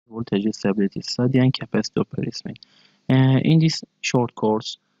voltage stability study and capacitor placement. In this short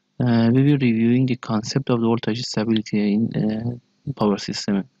course, we will reviewing the concept of the voltage stability in power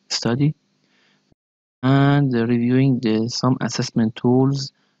system study and reviewing some assessment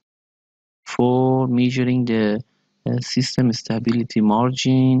tools for measuring the system stability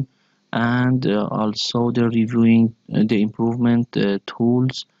margin and also the reviewing the improvement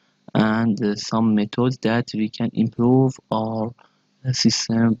tools and some methods that we can improve our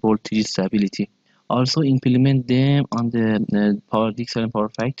system voltage stability. Also implement them on the power DIGSILENT Power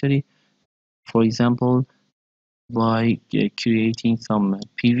Factory, for example, by creating some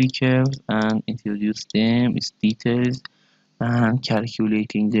PV curves and introduce them, its details, and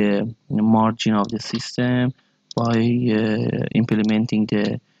calculating the margin of the system by implementing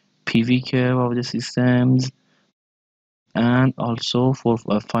the PV curve of the systems, and also for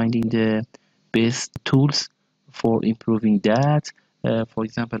finding the best tools for improving that. For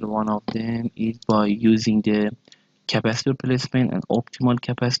example, one of them is by using the capacitor placement and optimal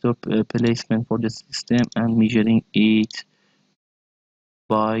capacitor placement for the system and measuring it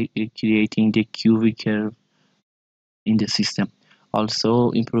by creating the QV curve in the system.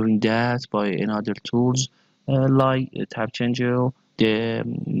 Also improving that by another tools like tap changer, the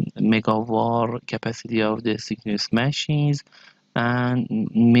megawatt capacity of the synchronous machines, and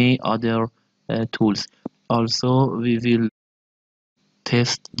many other tools. Also, we will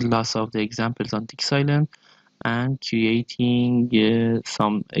test lots of the examples on DIGSILENT and creating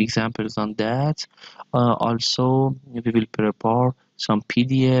some examples on that. Also, we will prepare some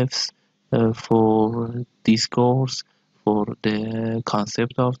PDFs for this course for the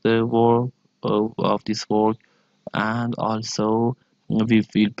concept of the work of this work, and also we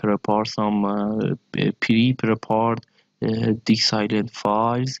will prepare some pre-prepared DIGSILENT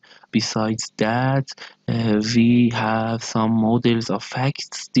files. Besides that, we have some models of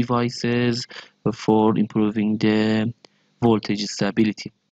FACTS devices for improving the voltage stability.